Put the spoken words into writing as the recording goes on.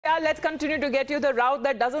Yeah, let's continue to get you the route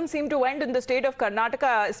that doesn't seem to end in the state of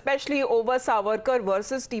Karnataka, especially over Savarkar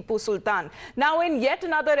versus Tipu Sultan. Now, in yet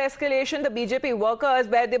another escalation, the BJP workers,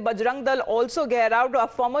 where the Bajrang Dal also gherao a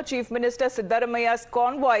former Chief Minister Siddaramaiah's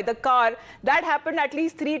convoy, the car, that happened at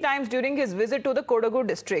least 3 times during his visit to the Kodagu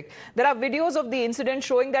district. There are videos of the incident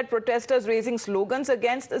showing that protesters raising slogans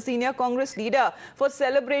against the senior Congress leader for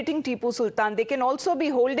celebrating Tipu Sultan. They can also be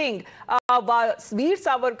holding Veer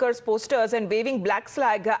Savarkar's posters and waving black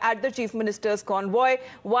flag at the Chief Minister's convoy,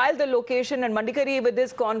 while the location in Mandikari with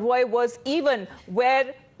this convoy was even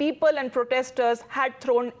where people and protesters had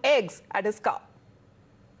thrown eggs at his car.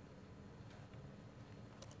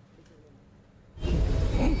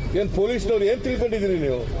 Police no BJP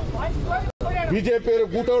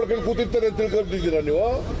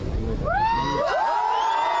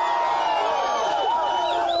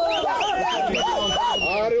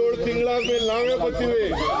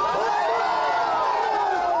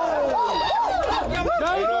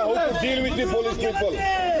I know how to deal with the police people.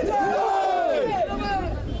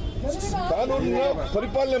 ಕಾನೂನನ್ನ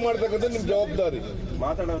ಪರಿಪಾಲನೆ ಮಾಡತಕ್ಕಂಥ ನಿಮ್ಮ ಜವಾಬ್ದಾರಿ.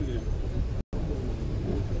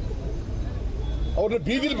 ಅವ್ರನ್ನ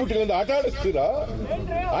ಬೀದಿಲಿ ಬಿಟ್ಟು ಆಟ ಆಡಿಸ್ತೀರಾ?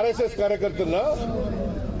 RSS ಕಾರ್ಯಕರ್ತರನ್ನ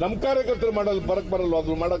ನಮ್ಮ ಕಾರ್ಯಕರ್ತರು ಬರಕ್ ಬರಲ್ಲ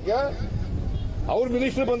ಅದು ಮಾಡಕ್ಕೆ. ಅವ್ರ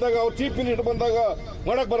ಮಿನಿಸ್ಟರ್ ಬಂದಾಗ ಅವ್ರ ಚೀಫ್ ಮಿನಿಸ್ಟರ್ ಬಂದಾಗ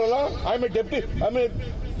ಮಾಡಕ್ ಬರಲ್ಲ. I am A deputy I am A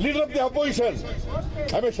leader of the opposition.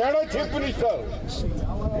 I am a shadow chief minister.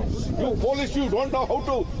 You police, you don't know how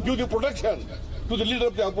to give the protection to the leader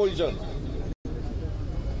of the opposition.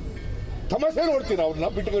 ತಮಾಷೆ ನೋಡ್ತೀರಾ ಅವ್ರನ್ನ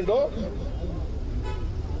ಬಿಟ್ಕೊಂಡು?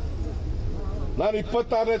 ನಾನು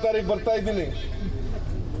 26ನೇ ತಾರೀಕು ಬರ್ತಾ ಇದ್ದೀನಿ.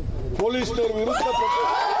 ಪೊಲೀಸ್ನವ್ರ ವಿರುದ್ಧ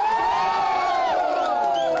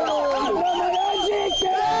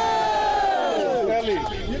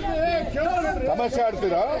ತಮಾಷೆ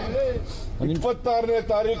ಆಡ್ತೀರಾ? 26ನೇ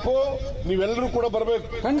ತಾರೀಕು ನೀವೆಲ್ಲರೂ ಕೂಡ ಬರಬೇಕು.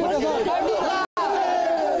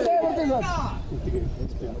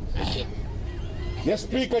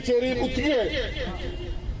 SP ಕಚೇರಿ ಮುತ್ತಿಗೆ.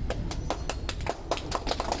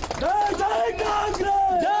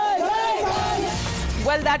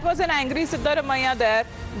 Well, that was an angry Siddaramaiah there,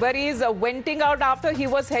 where he is venting out after he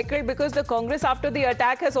was heckled, because the Congress after the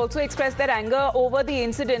attack has also expressed their anger over the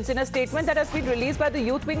incidents. In a statement that has been released by the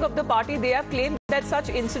youth wing of the party, they have claimed that such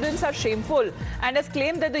incidents are shameful and has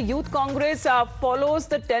claimed that the Youth Congress follows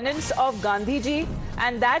the tenets of Gandhiji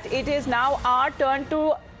and that it is now our turn to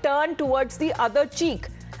turn towards the other cheek.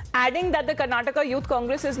 Adding that the Karnataka Youth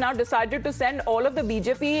Congress has now decided to send all of the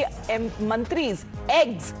BJP mantris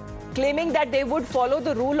eggs, claiming that they would follow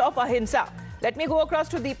the rule of ahimsa. Let me go across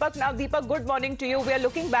to Deepak now. Deepak, good morning to you. We are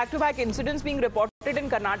looking back-to-back incidents being reported in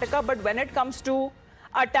Karnataka, but when it comes to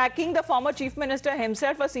attacking the former Chief Minister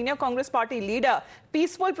himself, a senior Congress party leader,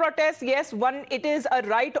 peaceful protest, yes, it is a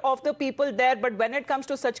right of the people there, but when it comes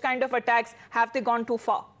to such kind of attacks, have they gone too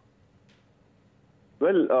far?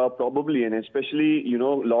 Well, probably, and especially, a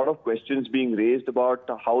lot of questions being raised about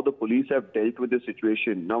how the police have dealt with the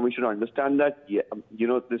situation. Now, we should understand that,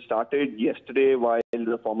 this started yesterday while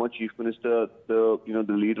the former Chief Minister,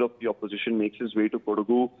 the leader of the opposition, makes his way to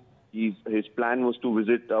Kodagu. His plan was to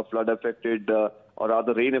visit flood-affected or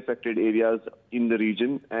rather rain-affected areas in the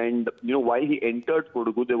region. And, while he entered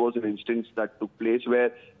Kodagu, there was an instance that took place where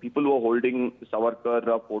people were holding Savarkar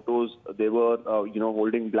photos. They were,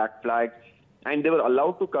 holding black flags. And they were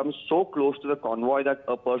allowed to come so close to the convoy that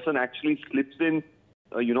a person actually slips in,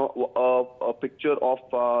 a picture of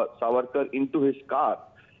Savarkar into his car.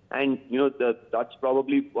 And, that's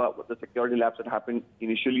probably the security lapse that happened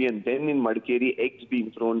initially. And then in Madikeri, eggs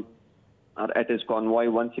being thrown at his convoy.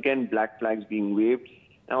 Once again, black flags being waved.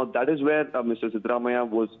 Now, that is where Mr. Siddaramaiah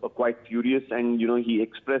was quite furious. And, he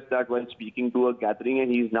expressed that when speaking to a gathering.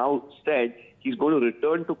 And he's now said he's going to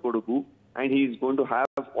return to Kodagu. And he's going to have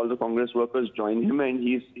all the Congress workers join him, and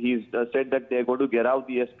he's said that they're going to get out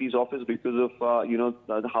the SP's office because of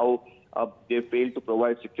how they failed to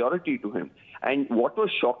provide security to him. And what was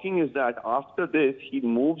shocking is that after this, he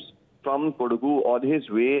moves from Kodagu on his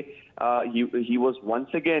way. He was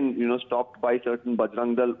once again stopped by certain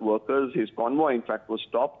Bajrang Dal workers. His convoy, in fact, was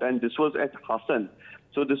stopped, and this was at Hassan.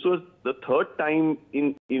 So this was the third time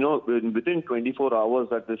within 24 hours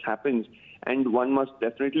that this happens. And one must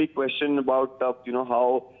definitely question about, how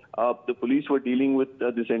the police were dealing with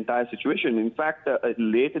this entire situation. In fact,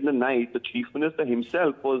 late in the night, the Chief Minister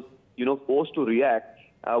himself was, forced to react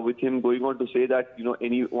with him going on to say that,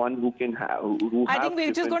 anyone who can have... I think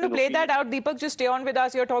we're just going to play that out. Deepak, just stay on with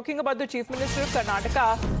us. You're talking about the Chief Minister of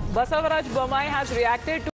Karnataka. Basavaraj Bommai has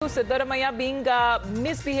reacted to Siddaramaiah being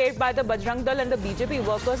misbehaved by the Bajrang Dal and the BJP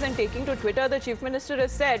workers and taking to Twitter, the Chief Minister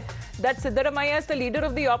has said that Siddaramaiah is the leader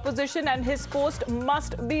of the opposition and his post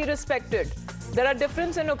must be respected. There are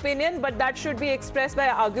differences in opinion, but that should be expressed by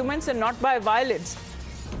arguments and not by violence.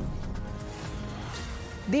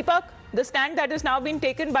 Deepak, the stand that is now being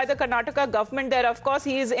taken by the Karnataka government there, of course,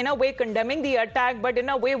 he is in a way condemning the attack, but in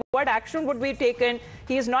a way, what action would be taken?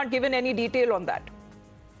 He is not given any detail on that.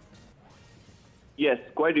 Yes,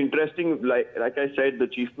 quite interesting. Like I said, the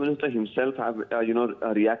Chief Minister himself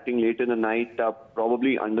reacting late in the night,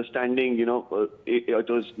 probably understanding, it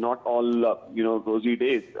was not all, rosy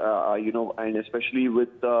days, and especially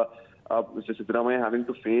with Mr. Siddaramaiah having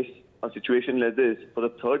to face a situation like this for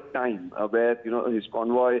the third time, where, his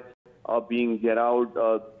convoy being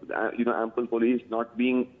gherao, ample police not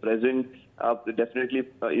being present, definitely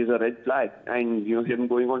is a red flag. And, him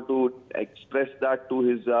going on to express that to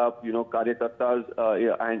his,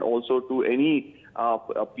 karyakartas and also to any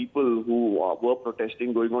people who were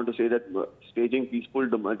protesting, going on to say that staging peaceful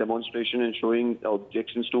demonstration and showing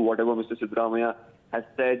objections to whatever Mr. Siddaramaiah has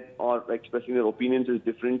said or expressing their opinions is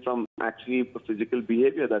different from actually the physical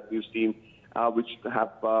behavior that we've seen, which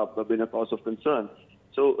have been a cause of concern.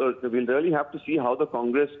 So we'll really have to see how the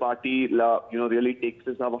Congress party, really takes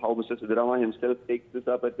this up, how Mr. Siddaramaiah himself takes this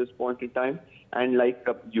up at this point in time. And like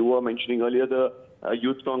you were mentioning earlier, the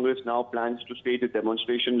Youth Congress now plans to stage a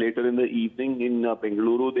demonstration later in the evening in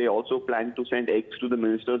Bengaluru. They also plan to send eggs to the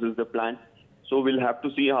ministers is the plan. So we'll have to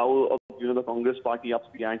see how the Congress party ups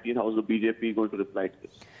the ante and how is the BJP going to reply to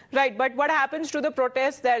this. Right, but what happens to the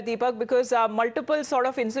protests there, Deepak? Because multiple sort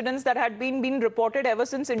of incidents that had been reported ever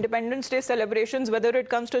since Independence Day celebrations, whether it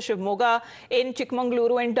comes to Shivamogga, in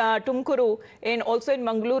Chikmagaluru and Tumkuru, and also in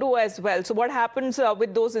Mangaluru as well. So what happens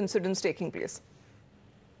with those incidents taking place?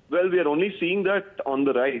 Well, we are only seeing that on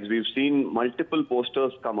the rise. We've seen multiple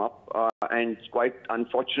posters come up, and it's quite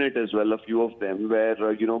unfortunate as well, a few of them, where,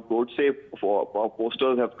 Godse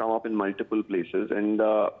posters have come up in multiple places. And,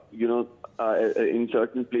 in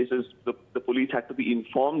certain places, the police had to be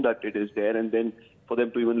informed that it is there and then for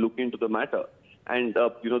them to even look into the matter. And,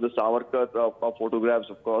 the Savarkar photographs,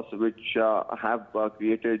 of course, which have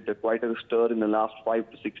created quite a stir in the last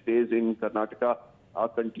 5 to 6 days in Karnataka,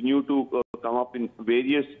 continue to come up in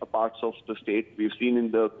various parts of the state. We've seen in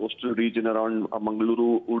the coastal region around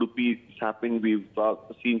Mangaluru, Udupi, it's happened. We've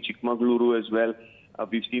seen Chikmagaluru as well.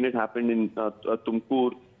 We've seen it happen in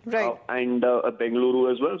Tumkur and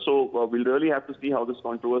Bengaluru as well. So we'll really have to see how this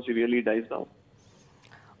controversy really dies down.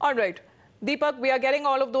 All right. Deepak, we are getting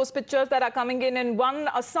all of those pictures that are coming in. And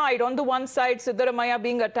on the one side, Siddaramaiah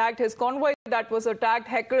being attacked, his convoy that was attacked,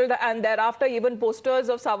 heckled, and thereafter even posters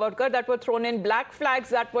of Savarkar that were thrown in, black flags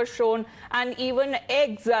that were shown, and even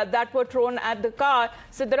eggs that were thrown at the car.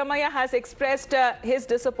 Siddaramaiah has expressed his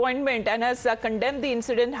disappointment and has condemned the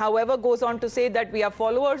incident, however, goes on to say that we are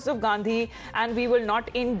followers of Gandhi and we will not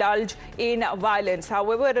indulge in violence.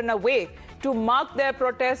 However, in a way, to mark their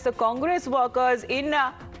protest, the Congress workers in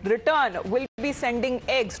return will be sending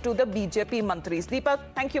eggs to the BJP mantris. Deepak,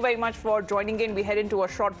 thank you very much for joining in. We head into a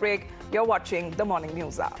short break. You're watching the Morning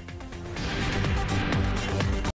News Hour.